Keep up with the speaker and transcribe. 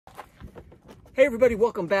Hey everybody,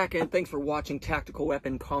 welcome back and thanks for watching Tactical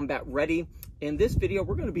Weapon Combat Ready. In this video,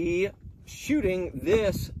 we're going to be shooting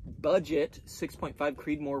this budget 6.5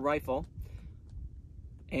 Creedmoor rifle.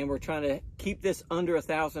 And we're trying to keep this under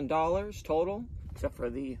 $1,000 total, except for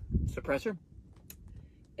the suppressor.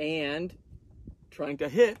 And trying to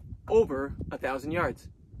hit over 1,000 yards.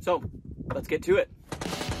 So, let's get to it.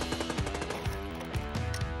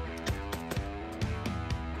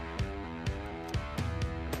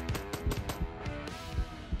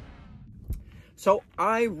 So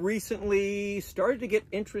I recently started to get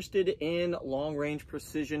interested in long-range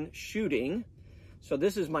precision shooting. So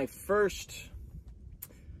this is my first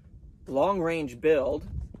long-range build,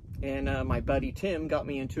 and my buddy Tim got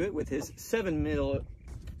me into it with his 7mm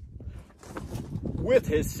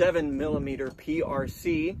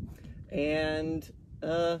PRC, and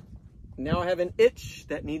now I have an itch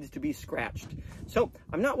that needs to be scratched. So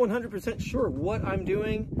I'm not 100% sure what I'm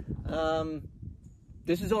doing.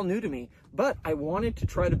 This is all new to me, but I wanted to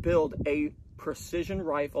try to build a precision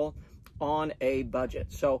rifle on a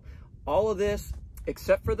budget. So all of this,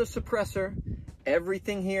 except for the suppressor,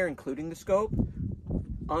 everything here, including the scope,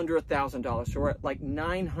 under $1,000. So we're at like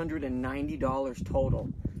 $990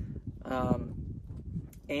 total.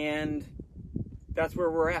 And that's where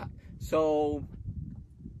we're at. So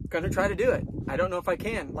gonna try to do it. I don't know if I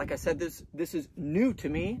can. Like I said, this is new to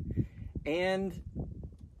me, and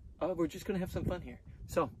we're just gonna have some fun here.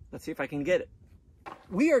 So let's see if I can get it.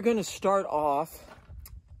 We are gonna start off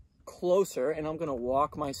closer, and I'm gonna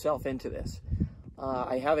walk myself into this.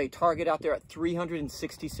 I have a target out there at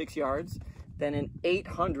 366 yards, then an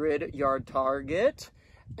 800-yard target,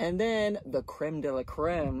 and then the creme de la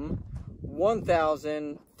creme,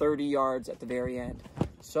 1,030 yards at the very end.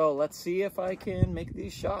 So let's see if I can make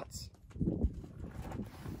these shots.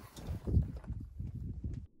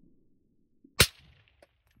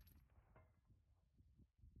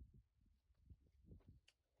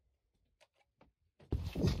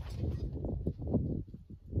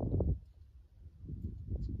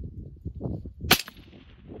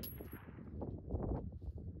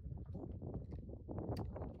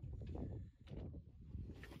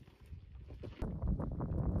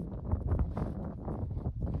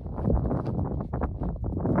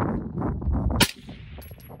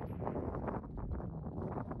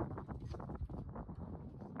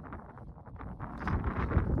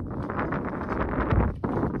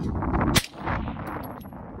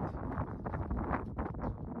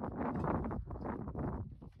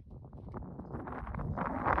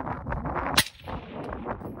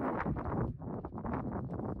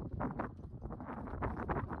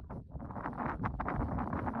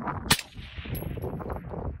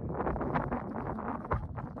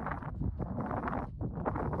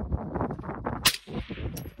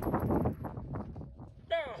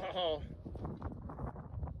 Oh.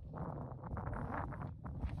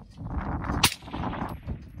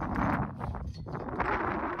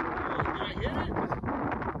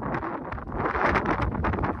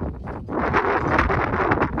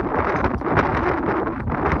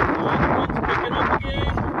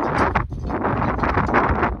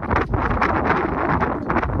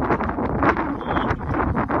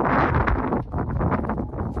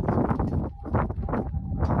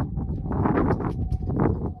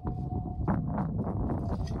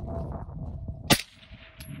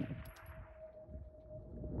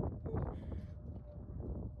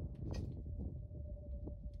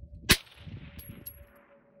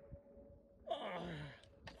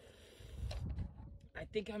 I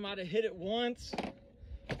think I might have hit it once.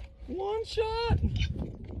 One shot.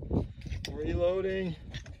 Reloading.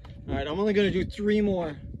 All right, I'm only gonna do 3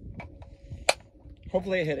 more.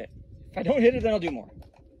 Hopefully I hit it. If I don't hit it, then I'll do more.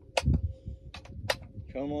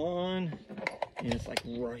 Come on. And it's like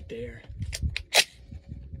right there.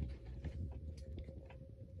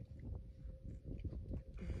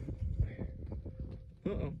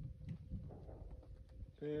 Uh-oh.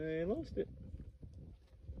 I lost it.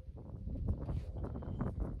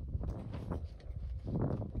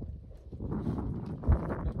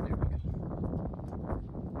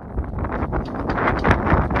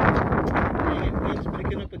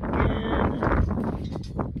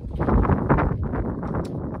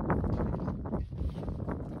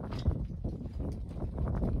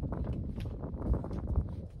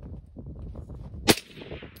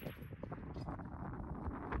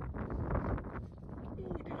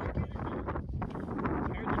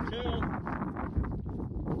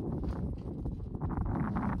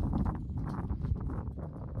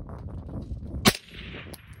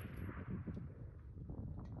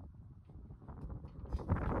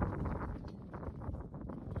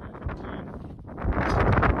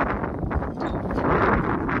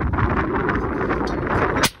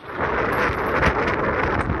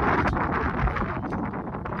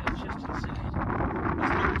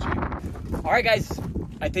 All right, guys,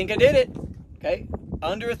 I think I did it. Okay,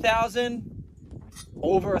 under 1,000,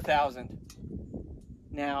 over 1,000.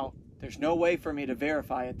 Now, there's no way for me to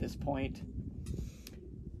verify at this point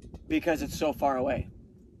because it's so far away.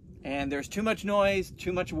 And there's too much noise,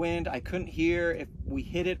 too much wind. I couldn't hear if we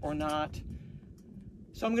hit it or not.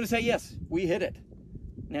 So I'm going to say yes, we hit it.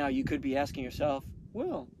 Now, you could be asking yourself,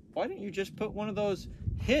 well, why didn't you just put one of those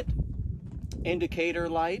hit indicator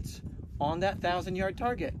lights on that 1,000-yard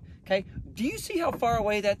target? Okay, do you see how far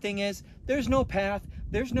away that thing is? There's no path,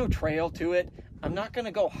 there's no trail to it. I'm not going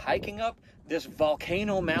to go hiking up this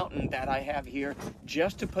volcano mountain that I have here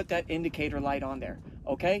just to put that indicator light on there.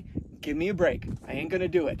 Okay, give me a break. I ain't going to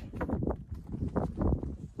do it.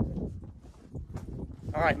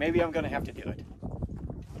 All right, maybe I'm going to have to do it.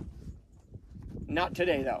 Not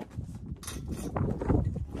today, though.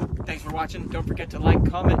 Thanks for watching. Don't forget to like,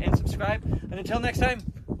 comment, and subscribe. And until next time,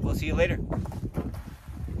 we'll see you later.